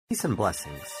Peace and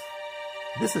blessings.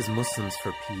 This is Muslims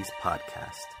for Peace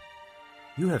podcast.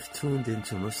 You have tuned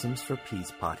into Muslims for Peace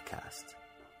podcast.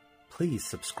 Please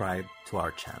subscribe to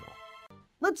our channel.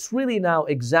 Let's really now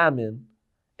examine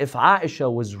if Ayesha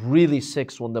was really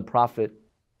 6 when the Prophet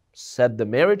said the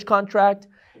marriage contract,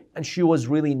 and she was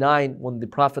really 9 when the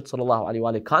Prophet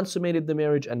ﷺ consummated the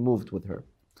marriage and moved with her.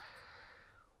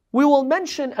 We will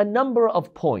mention a number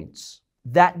of points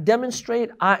that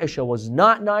demonstrate Ayesha was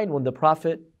not 9 when the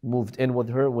Prophet moved in with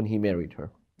her when he married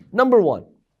her. Number 1,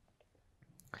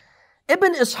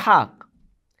 Ibn Ishaq,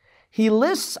 he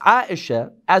lists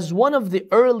Ayesha as one of the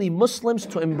early Muslims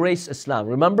to embrace Islam.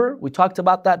 Remember, we talked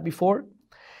about that before?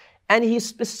 And he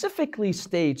specifically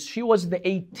states she was the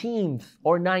 18th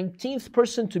or 19th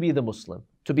person to be a Muslim.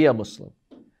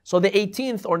 So the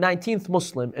 18th or 19th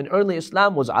Muslim in early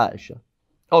Islam was Ayesha.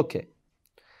 Okay.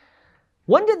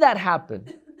 When did that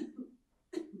happen?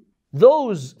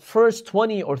 Those first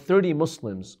 20 or 30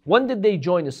 Muslims, when did they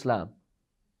join Islam?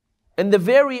 In the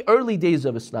very early days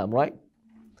of Islam, right?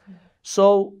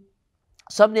 So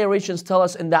some narrations tell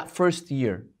us in that first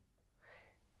year.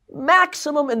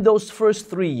 Maximum in those first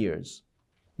 3 years,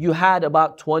 you had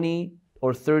about 20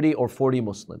 or 30 or 40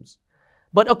 Muslims.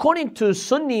 But according to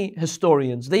Sunni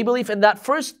historians, they believe in that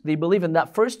first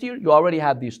year, you already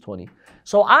had these 20.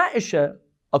 So Ayesha,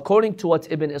 according to what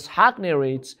Ibn Ishaq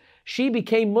narrates, she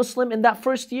became Muslim in that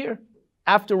first year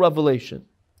after revelation.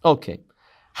 Okay.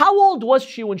 How old was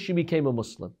she when she became a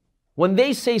Muslim? When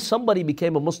they say somebody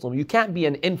became a Muslim, you can't be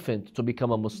an infant to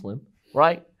become a Muslim,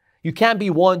 right? You can't be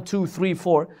 1, 2, 3,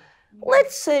 4.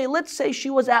 Let's say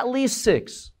she was at least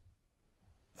 6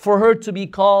 for her to be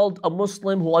called a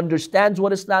Muslim who understands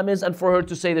what Islam is and for her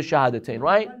to say the Shahadatain,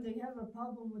 right? But they have a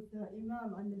problem with the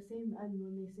Imam on the same end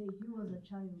when they say he was a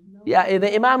child. No? Yeah,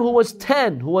 the Imam who was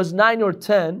 10, who was 9 or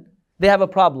 10, they have a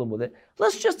problem with it.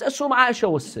 Let's just assume Ayesha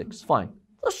was 6, fine.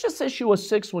 Let's just say she was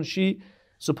 6 when she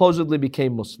supposedly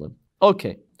became Muslim.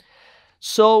 Okay,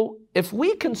 so if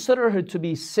we consider her to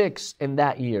be 6 in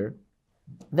that year,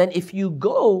 then if you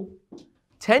go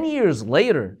 10 years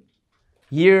later,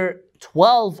 year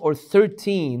 12 or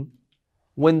 13,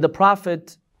 when the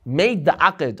Prophet made the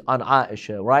aqd on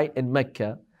Ayesha, right, in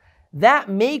Mecca, that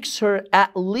makes her at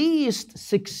least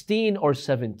 16 or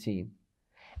 17.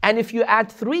 And if you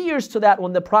add 3 years to that,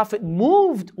 when the Prophet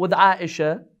moved with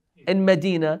Ayesha in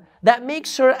Medina, that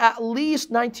makes her at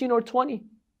least 19 or 20.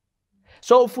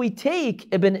 So if we take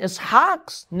Ibn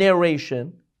Ishaq's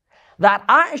narration that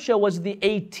Ayesha was the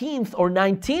 18th or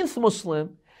 19th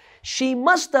Muslim, she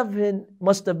must have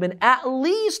been at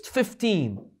least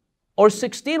 15 or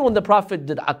 16 when the Prophet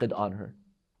did aqd on her.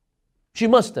 She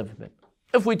must have been,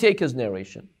 if we take his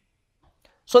narration.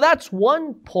 So that's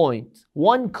one point,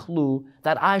 one clue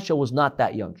that Ayesha was not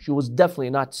that young. She was definitely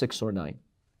not 6 or 9.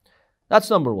 That's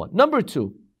number 1. Number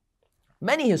 2,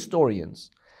 many historians,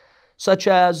 such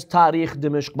as Tarikh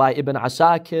Dimashq by Ibn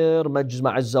Asakir,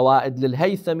 Majma' al-Zawaid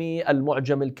lil-Haythami,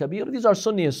 Al-Mu'jam al-Kabir, these are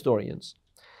Sunni historians.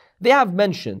 They have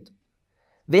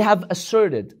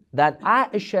asserted that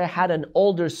Ayesha had an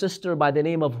older sister by the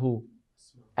name of who?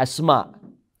 Asma.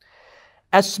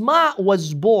 Asma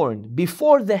was born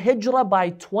before the Hijrah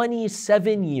by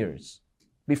 27 years.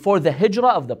 Before the Hijrah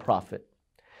of the Prophet.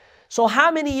 So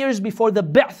how many years before the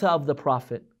Bi'tha of the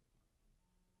Prophet?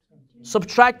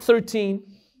 Subtract 13.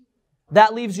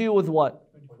 That leaves you with what?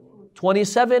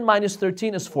 27 minus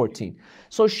 13 is 14.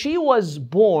 So she was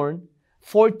born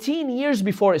 14 years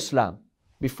before Islam,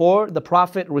 before the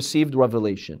Prophet received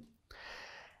revelation.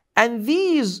 And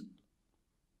these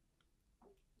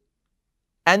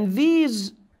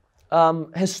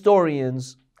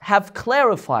historians have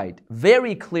clarified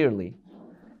very clearly,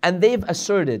 and they've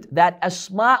asserted that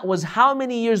Asma was how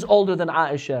many years older than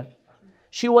Ayesha?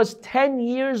 She was 10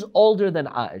 years older than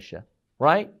Ayesha,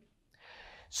 right?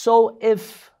 So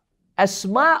if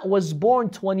Asma was born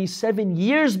 27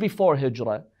 years before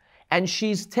Hijrah, and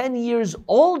she's 10 years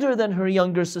older than her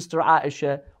younger sister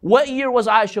Ayesha, what year was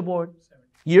Ayesha born?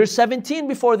 Year 17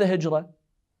 before the Hijrah.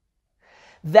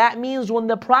 That means when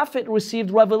the Prophet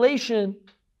received revelation,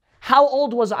 how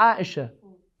old was Ayesha?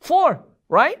 4,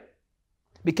 right?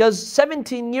 Because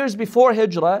 17 years before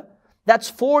Hijrah, that's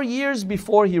 4 years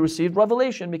before he received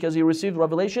revelation, because he received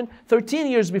revelation 13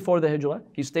 years before the Hijrah.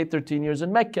 He stayed 13 years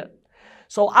in Mecca.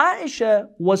 So Ayesha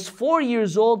was 4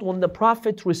 years old when the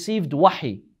Prophet received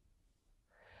wahi.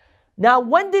 Now,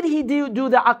 when did he do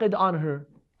the aqd on her?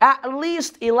 At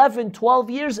least 11, 12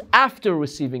 years after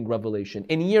receiving revelation,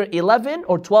 in year 11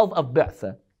 or 12 of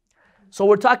Bi'tha. So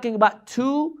we're talking about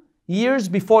 2 years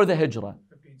before the Hijrah.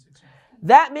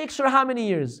 That makes her how many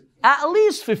years? At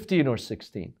least 15 or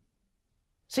 16.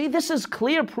 See, this is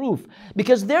clear proof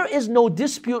because there is no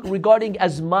dispute regarding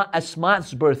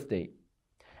Asma''s birthday.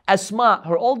 Asma,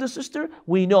 her older sister,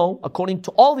 we know, according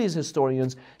to all these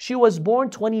historians, she was born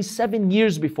 27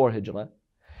 years before Hijrah.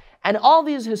 And all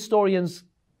these historians,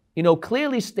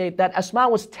 clearly state that Asma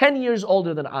was 10 years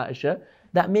older than Ayesha.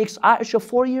 That makes Ayesha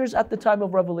 4 years at the time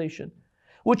of revelation.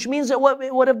 Which means that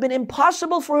it would have been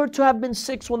impossible for her to have been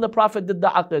 6 when the Prophet did the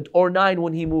Aqd, or 9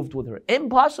 when he moved with her.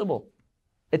 Impossible.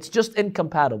 It's just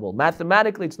incompatible.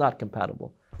 Mathematically, it's not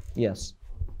compatible. Yes.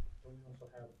 We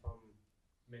also have from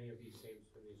many of these same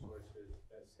Sunni sources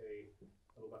that say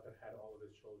Abu Bakr had all of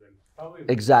his children. Probably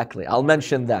Exactly. I'll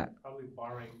mention that. Probably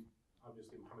barring,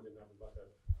 obviously, Muhammad ibn Abu Bakr,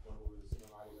 one who was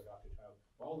Ali, the adopted child.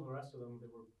 All the rest of them, they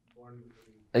were born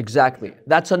in... Exactly.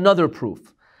 That's another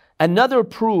proof. Another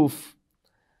proof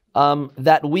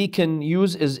that we can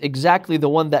use is exactly the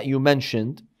one that you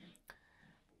mentioned,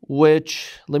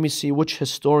 which, let me see which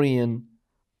historian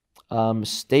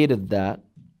stated that.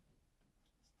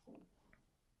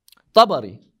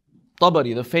 Tabari,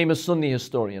 the famous Sunni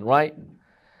historian, right?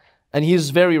 And he is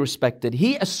very respected.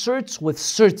 He asserts with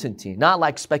certainty, not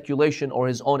like speculation or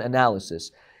his own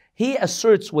analysis. He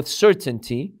asserts with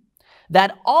certainty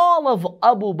that all of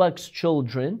Abu Bakr's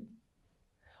children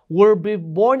were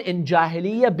born in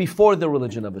Jahiliyyah before the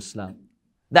religion of Islam.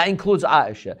 That includes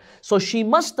Ayesha. So she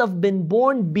must have been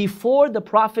born before the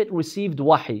Prophet received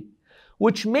Wahi,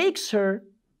 which makes her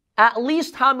at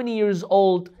least how many years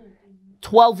old?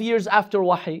 12 years after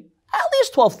Wahi. At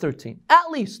least 12, 13.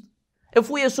 At least. If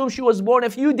we assume she was born a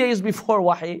few days before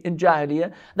Wahi in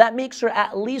Jahiliyyah, that makes her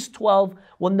at least 12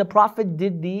 when the Prophet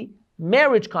did the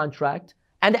marriage contract.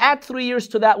 And add 3 years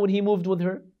to that when he moved with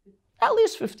her, at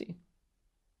least 15.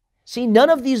 See, none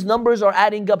of these numbers are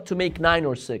adding up to make 9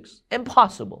 or 6.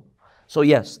 Impossible. So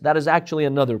yes, that is actually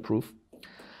another proof.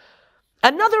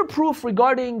 Another proof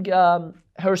regarding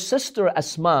her sister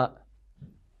Asma,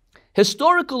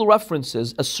 historical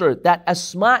references assert that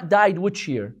Asma died which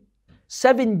year?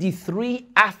 73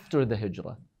 after the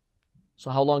Hijrah.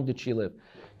 So how long did she live?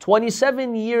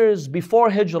 27 years before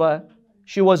Hijrah,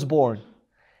 she was born.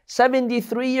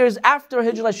 73 years after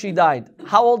Hijrah, she died.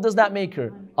 How old does that make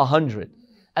her? 100.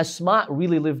 Asma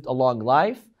really lived a long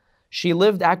life. She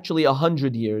lived actually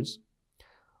 100 years,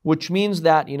 which means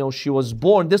that, she was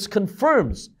born. This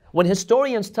confirms, when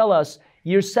historians tell us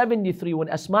year 73, when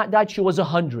Asma died, she was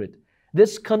 100.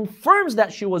 This confirms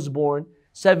that she was born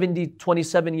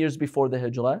 27 years before the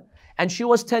Hijrah. And she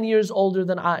was 10 years older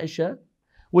than Ayesha,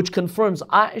 which confirms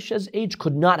Ayesha's age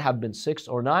could not have been 6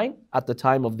 or 9 at the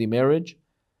time of the marriage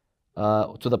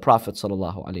to the Prophet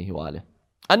sallallahu alaihi wasallam.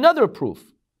 Another proof,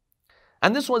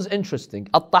 and this was interesting.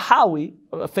 At-Tahawi,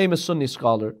 a famous Sunni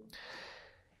scholar,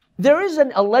 there is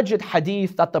an alleged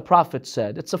hadith that the Prophet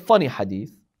said. It's a funny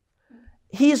hadith.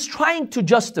 He is trying to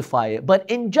justify it, but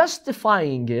in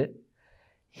justifying it,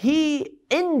 he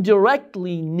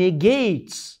indirectly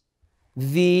negates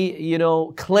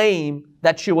the claim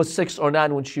that she was 6 or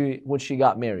 9 when she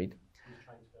got married.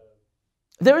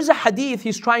 There is a hadith,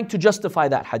 he's trying to justify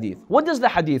that hadith. What does the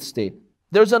hadith state?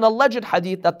 There's an alleged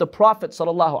hadith that the Prophet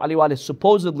ﷺ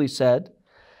supposedly said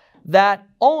that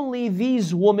only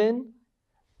these women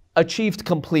achieved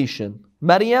completion.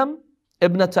 Maryam,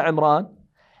 ibnata Imran,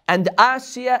 and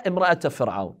Asiya, imra'ata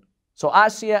Fir'aun. So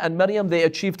Asiya and Maryam, they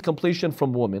achieved completion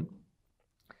from women.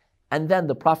 And then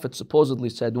the Prophet supposedly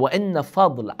said, وَإِنَّ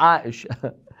فَضْلَ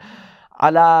عَائِشَةَ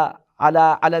عَلَى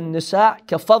النِّسَاءِ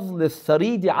كَفَضْلِ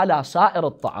الثَّرِيدِ عَلَى سَائِرِ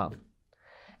الطَّعَامِ.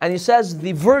 And he says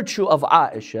the virtue of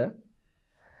Ayesha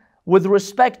with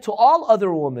respect to all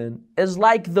other women is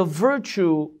like the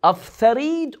virtue of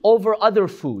tharid over other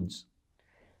foods.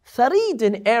 Tharid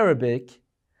in Arabic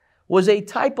was a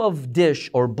type of dish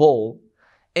or bowl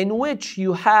in which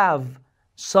you have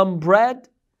some bread,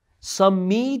 some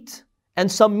meat,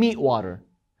 and some meat water.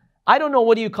 I don't know,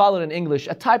 what do you call it in English?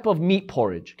 A type of meat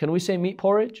porridge. Can we say meat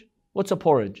porridge? What's a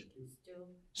porridge?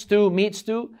 Stew, meat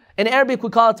stew. In Arabic, we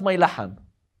call it maylaham,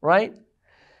 right?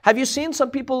 Have you seen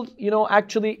some people,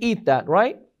 actually eat that,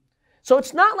 right? So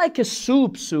it's not like a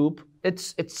soup.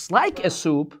 It's like a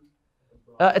soup.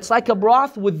 It's like a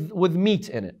broth with meat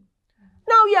in it.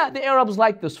 Now, yeah, the Arabs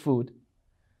like this food.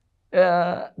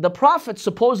 The Prophet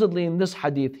supposedly in this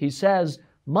hadith, he says,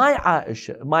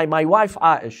 my wife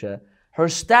Ayesha, her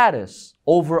status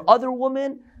over other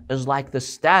women is like the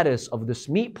status of this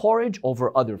meat porridge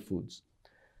over other foods.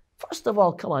 First of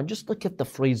all, come on, just look at the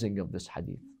phrasing of this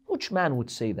hadith. Which man would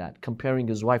say that, comparing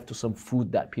his wife to some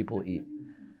food that people eat?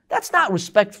 That's not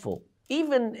respectful.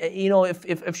 Even,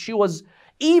 if she was,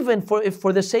 even if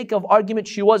for the sake of argument,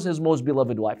 she was his most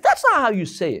beloved wife. That's not how you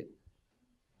say it.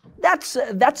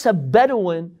 That's a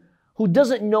Bedouin who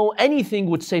doesn't know anything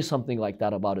would say something like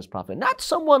that about his prophet. Not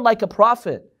someone like a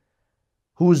prophet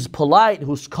who's polite,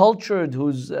 who's cultured,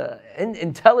 who's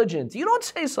intelligent. You don't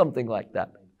say something like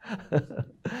that.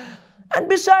 And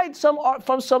besides,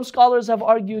 some scholars have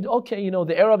argued, okay,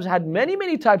 the Arabs had many,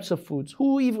 many types of foods.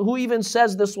 Who even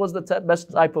says this was the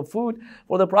best type of food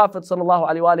for the Prophet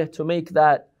ﷺ to make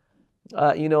that,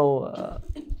 to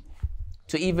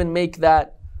even make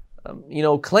that,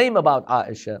 claim about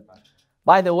Ayesha.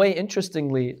 By the way,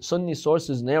 interestingly, Sunni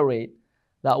sources narrate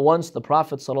that once the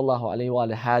Prophet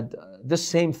ﷺ had this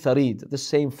same tharid, this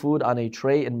same food on a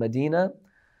tray in Medina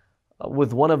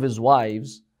with one of his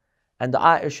wives, and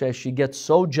Ayesha, she gets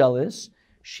so jealous,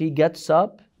 she gets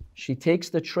up, she takes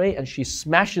the tray and she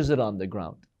smashes it on the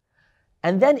ground.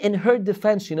 And then in her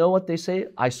defense, you know what they say?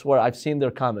 I swear, I've seen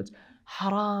their comments.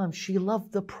 Haram, she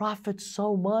loved the Prophet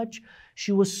so much.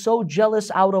 She was so jealous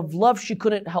out of love, she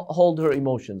couldn't hold her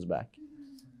emotions back.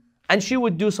 And she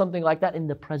would do something like that in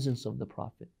the presence of the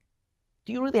Prophet.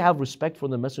 Do you really have respect for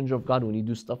the Messenger of God when you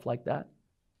do stuff like that?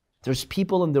 There's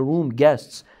people in the room,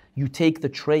 guests. You take the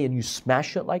tray and you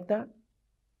smash it like that?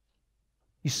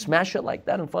 You smash it like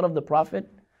that in front of the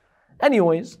Prophet?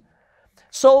 Anyways,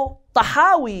 so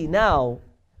Tahawi now,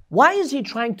 why is he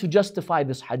trying to justify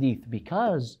this hadith?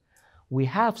 Because we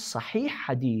have sahih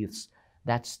hadiths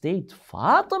that state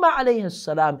Fatima alayhi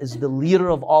salam is the leader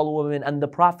of all women and the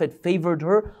Prophet favored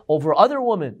her over other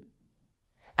women.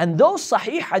 And those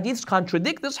sahih hadiths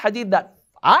contradict this hadith that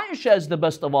Ayesha is the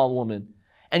best of all women.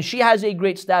 And she has a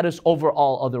great status over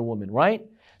all other women, right?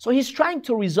 So he's trying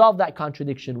to resolve that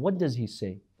contradiction. What does he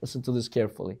say? Listen to this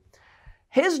carefully.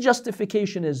 His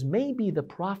justification is maybe the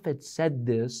Prophet said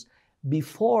this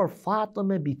before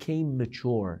Fatima became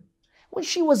mature. When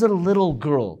she was a little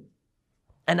girl.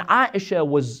 And Ayesha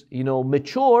was,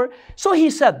 mature. So he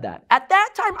said that. At that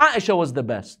time, Ayesha was the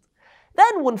best.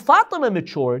 Then when Fatima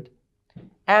matured,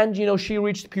 and she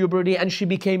reached puberty and she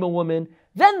became a woman,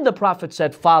 then the Prophet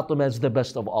said Fatima is the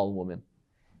best of all women.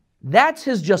 That's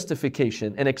his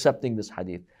justification in accepting this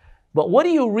hadith. But what do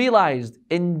you realize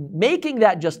in making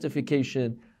that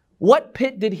justification? What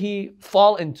pit did he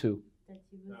fall into?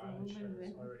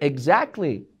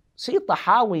 Exactly. See,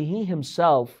 Tahawi, he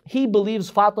himself, he believes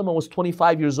Fatima was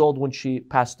 25 years old when she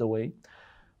passed away,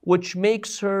 which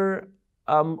makes her,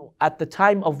 at the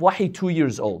time of Wahi, 2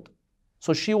 years old.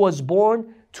 So she was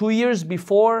born 2 years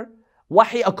before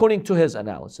Wahi, according to his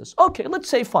analysis. Okay, let's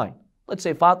say fine. Let's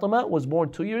say Fatima was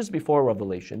born 2 years before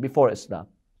revelation, before Islam.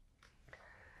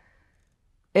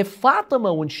 If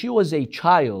Fatima, when she was a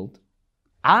child,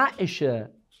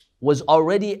 Ayesha was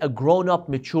already a grown-up,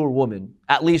 mature woman,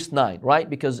 at least 9, right?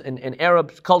 Because in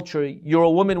Arab culture, you're a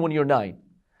woman when you're 9.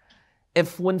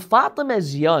 If when Fatima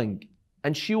is young,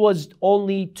 and she was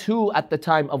only 2 at the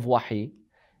time of Wahi,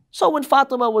 so when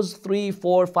Fatima was 3,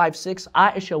 4, 5, 6,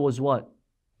 Ayesha was what?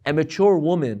 A mature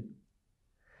woman.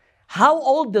 How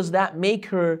old does that make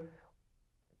her?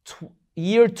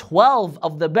 Year 12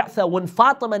 of the Ba'tha, when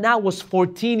Fatima now was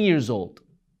 14 years old.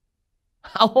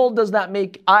 How old does that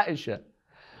make Ayesha?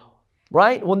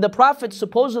 Right? When the Prophet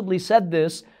supposedly said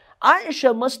this,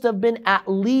 Ayesha must have been at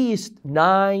least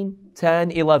 9,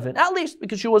 10, 11. At least,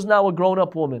 because she was now a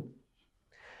grown-up woman.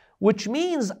 Which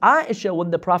means Ayesha,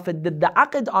 when the Prophet did the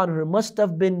aqd on her, must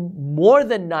have been more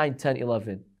than 9, 10,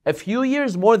 11. A few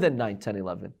years more than 9, 10,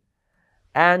 11.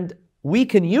 And we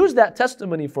can use that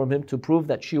testimony from him to prove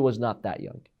that she was not that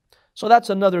young. So that's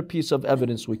another piece of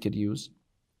evidence we could use.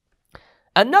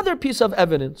 Another piece of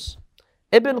evidence,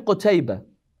 Ibn Qutaybah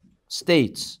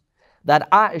states that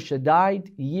Ayesha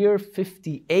died year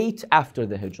 58 after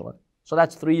the Hijrah. So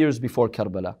that's 3 years before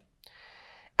Karbala.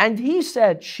 And he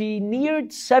said she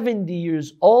neared 70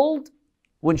 years old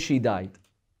when she died.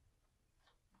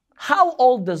 How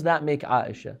old does that make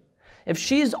Ayesha? If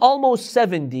she's almost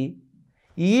 70,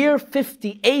 year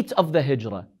 58 of the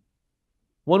Hijrah,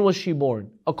 when was she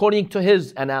born? According to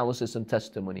his analysis and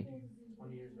testimony.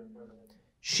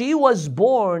 She was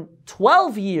born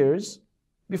 12 years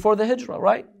before the Hijrah,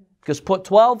 right? Because put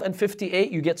 12 and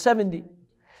 58, you get 70.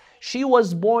 She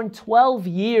was born 12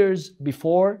 years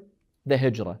before the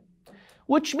Hijrah,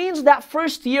 which means that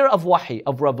first year of Wahi,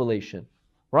 of revelation,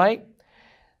 right?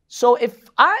 So if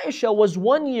Ayesha was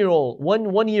 1 year old,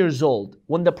 one years old,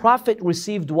 when the Prophet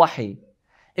received Wahi,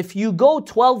 if you go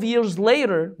 12 years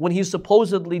later, when he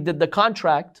supposedly did the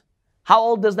contract, how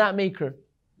old does that make her?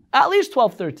 At least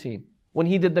 12, 13, when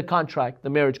he did the contract, the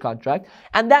marriage contract.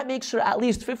 And that makes her at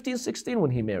least 15, 16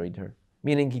 when he married her,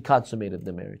 meaning he consummated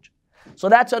the marriage. So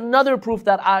that's another proof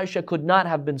that Ayesha could not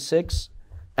have been 6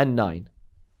 and 9.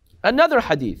 Another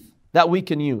hadith that we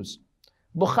can use.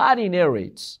 Bukhari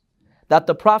narrates that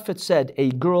the Prophet said a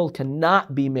girl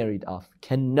cannot be married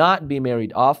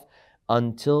off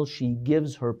until she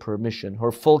gives her permission,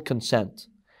 her full consent.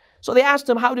 So they asked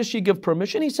him, how does she give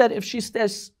permission? He said, if she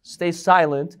stays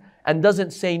silent and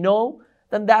doesn't say no,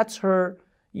 then that's her,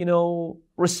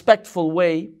 respectful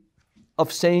way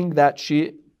of saying that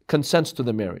she consents to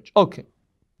the marriage. Okay.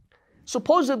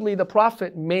 Supposedly the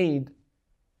Prophet made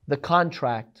the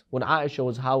contract when Ayesha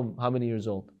was how many years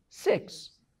old?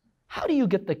 6. How do you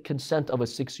get the consent of a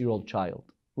 6-year-old child?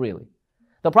 Really?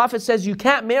 The Prophet says you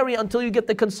can't marry until you get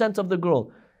the consent of the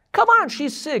girl. Come on,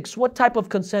 she's 6. What type of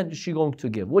consent is she going to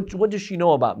give? What does she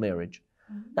know about marriage?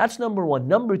 That's number 1.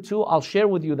 Number 2, I'll share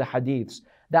with you the hadiths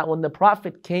that when the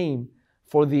Prophet came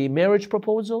for the marriage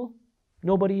proposal,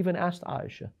 nobody even asked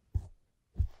Ayesha.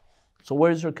 So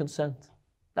where's her consent?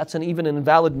 That's even an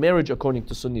invalid marriage according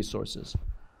to Sunni sources.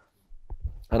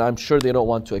 And I'm sure they don't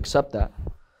want to accept that.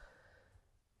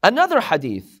 Another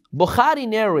hadith, Bukhari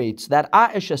narrates that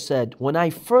Ayesha said, when I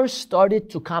first started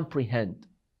to comprehend.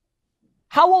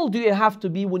 How old do you have to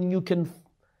be when you can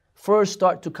first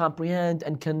start to comprehend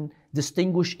and can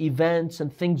distinguish events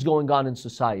and things going on in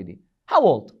society? How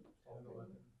old?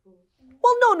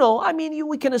 Well, no. I mean,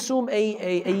 we can assume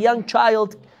a young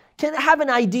child can have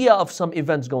an idea of some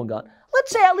events going on.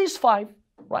 Let's say at least 5,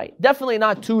 right? Definitely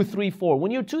not 2, 3, 4.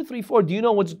 When you're 2, 3, 4, do you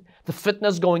know what's the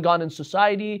fitness going on in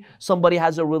society? Somebody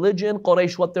has a religion,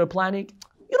 Quraysh, what they're planning?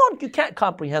 You can't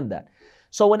comprehend that.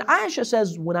 So when Ayesha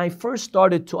says, when I first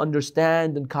started to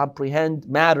understand and comprehend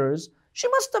matters, she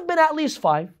must have been at least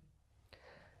 5.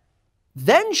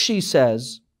 Then she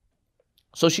says,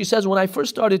 when I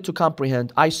first started to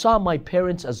comprehend, I saw my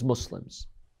parents as Muslims.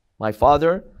 My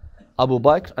father, Abu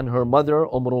Bakr, and her mother,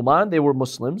 Ruman, they were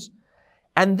Muslims.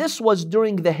 And this was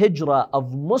during the hijrah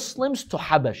of Muslims to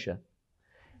Habasha.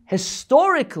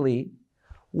 Historically,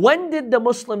 when did the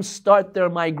Muslims start their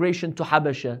migration to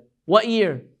Habasha? What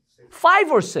year?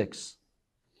 5 or 6?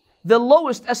 The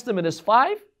lowest estimate is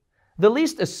 5. The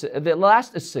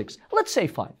last is 6. Let's say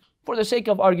 5. For the sake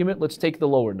of argument, let's take the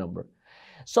lower number.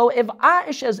 So if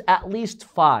Ayesha is at least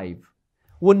 5,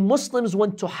 when Muslims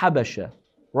went to Habasha,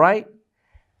 right?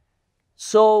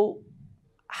 So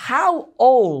how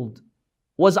old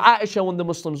was Ayesha when the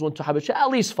Muslims went to Habasha?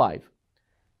 At least 5.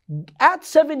 Add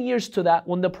 7 years to that,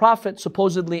 when the Prophet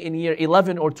supposedly in year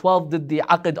 11 or 12 did the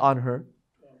aqd on her,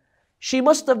 she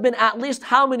must have been at least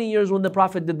how many years when the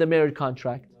Prophet did the marriage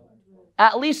contract?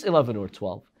 At least 11 or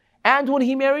 12. And when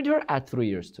he married her, add 3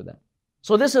 years to that.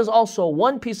 So this is also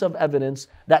one piece of evidence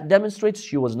that demonstrates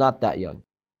she was not that young.